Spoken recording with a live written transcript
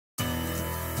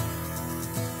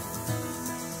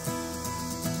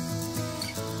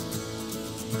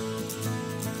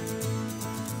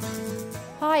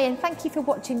Hi, and thank you for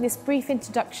watching this brief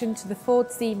introduction to the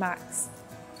Ford C-Max.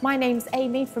 My name's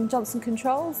Amy from Johnson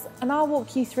Controls, and I'll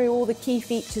walk you through all the key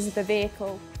features of the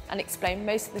vehicle and explain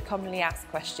most of the commonly asked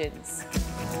questions.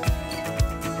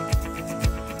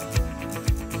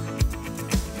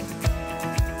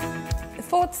 The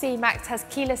Ford C-Max has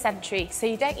keyless entry, so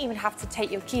you don't even have to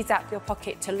take your keys out of your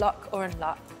pocket to lock or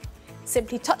unlock.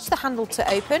 Simply touch the handle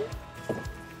to open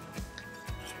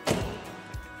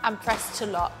and press to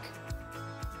lock.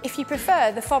 If you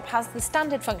prefer, the fob has the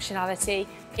standard functionality,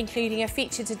 including a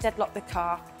feature to deadlock the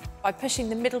car by pushing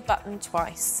the middle button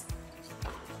twice.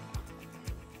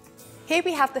 Here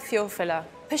we have the fuel filler.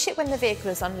 Push it when the vehicle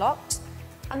is unlocked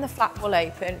and the flap will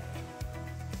open.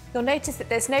 You'll notice that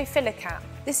there's no filler cap.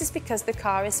 This is because the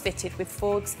car is fitted with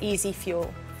Ford's Easy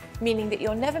Fuel, meaning that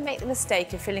you'll never make the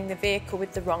mistake of filling the vehicle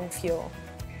with the wrong fuel.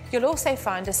 You'll also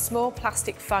find a small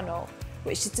plastic funnel,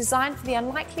 which is designed for the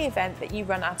unlikely event that you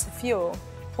run out of fuel.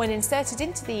 When inserted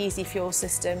into the Easy Fuel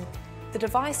system, the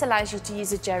device allows you to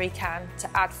use a jerry can to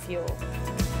add fuel.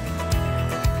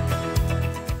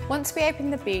 Once we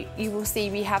open the boot, you will see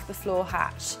we have the floor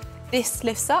hatch. This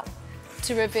lifts up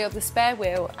to reveal the spare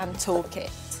wheel and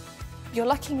toolkit. Your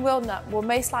locking wheel nut will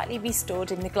most likely be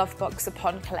stored in the glove box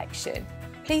upon collection.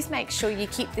 Please make sure you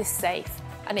keep this safe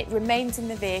and it remains in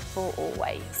the vehicle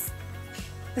always.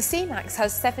 The C-Max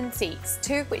has 7 seats,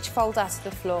 2 of which fold out of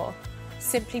the floor.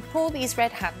 Simply pull these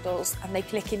red handles and they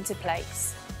click into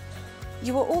place.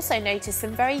 You will also notice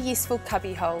some very useful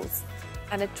cubby holes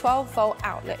and a 12-volt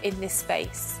outlet in this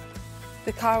space.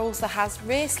 The car also has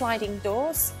rear sliding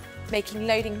doors, making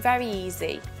loading very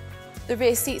easy. The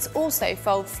rear seats also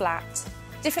fold flat.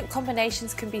 Different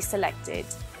combinations can be selected.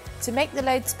 To make the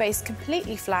load space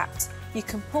completely flat, you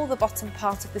can pull the bottom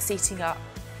part of the seating up.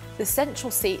 The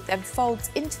central seat then folds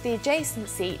into the adjacent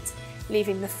seat,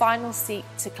 leaving the final seat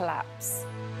to collapse.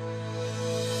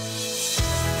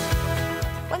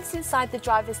 Once inside the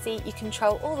driver's seat, you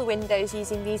control all the windows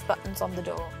using these buttons on the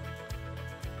door.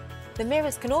 The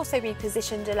mirrors can also be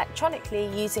positioned electronically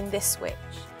using this switch.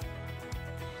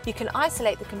 You can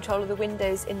isolate the control of the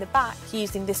windows in the back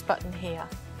using this button here.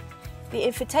 The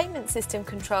infotainment system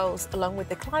controls, along with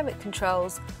the climate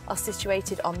controls, are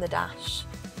situated on the dash,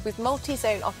 with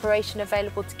multi-zone operation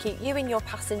available to keep you and your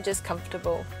passengers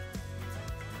comfortable.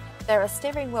 There are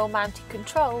steering wheel mounted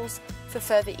controls for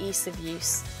further ease of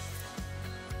use.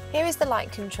 Here is the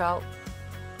light control.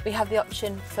 We have the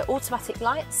option for automatic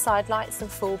lights, side lights and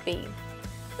full beam.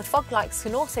 The fog lights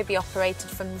can also be operated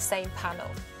from the same panel.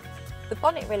 The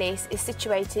bonnet release is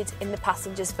situated in the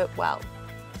passenger's footwell.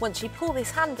 Once you pull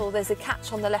this handle, there's a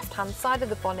catch on the left-hand side of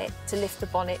the bonnet to lift the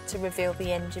bonnet to reveal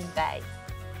the engine bay.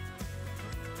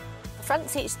 The front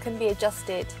seats can be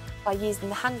adjusted by using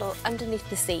the handle underneath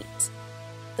the seat.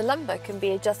 The lumbar can be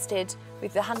adjusted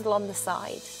with the handle on the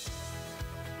side.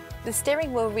 The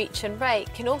steering wheel reach and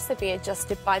rake can also be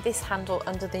adjusted by this handle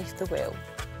underneath the wheel.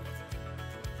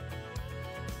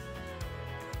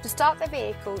 To start the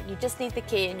vehicle, you just need the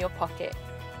key in your pocket.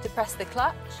 To press the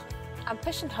clutch and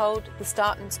push and hold the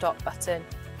start and stop button.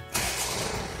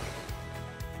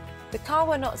 The car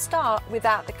will not start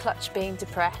without the clutch being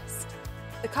depressed.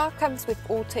 The car comes with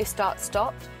auto start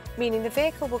stop, meaning the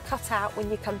vehicle will cut out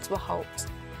when you come to a halt.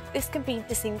 This can be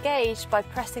disengaged by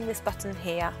pressing this button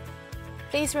here.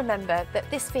 Please remember that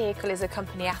this vehicle is a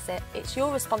company asset. It's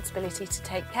your responsibility to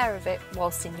take care of it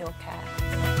whilst in your care.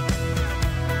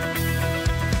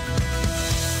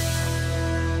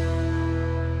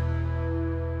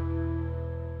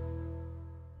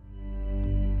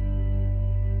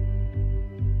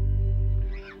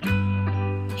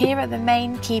 Here are the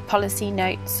main key policy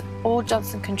notes all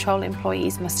Johnson Control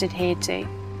employees must adhere to.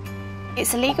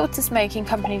 It's illegal to smoke in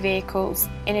company vehicles.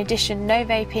 In addition, no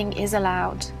vaping is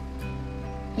allowed.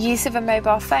 Use of a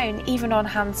mobile phone, even on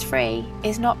hands-free,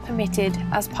 is not permitted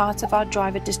as part of our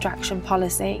driver distraction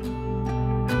policy.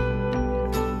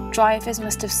 Drivers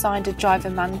must have signed a driver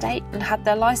mandate and had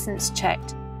their licence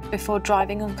checked before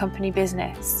driving on company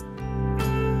business.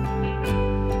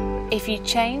 If you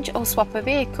change or swap a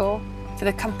vehicle for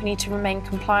the company to remain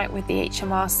compliant with the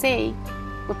HMRC,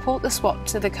 report the swap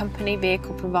to the company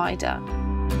vehicle provider.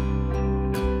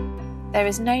 There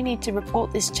is no need to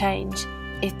report this change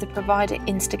if the provider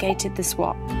instigated the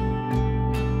swap.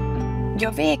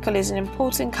 Your vehicle is an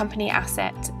important company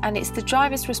asset, and it's the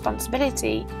driver's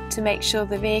responsibility to make sure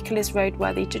the vehicle is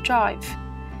roadworthy to drive.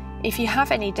 If you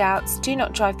have any doubts, do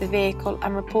not drive the vehicle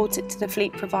and report it to the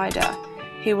fleet provider,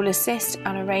 who will assist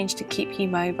and arrange to keep you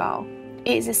mobile.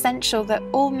 It is essential that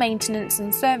all maintenance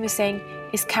and servicing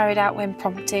is carried out when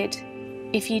prompted.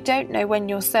 If you don't know when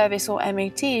your service or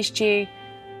MOT is due,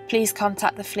 please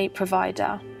contact the fleet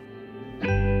provider.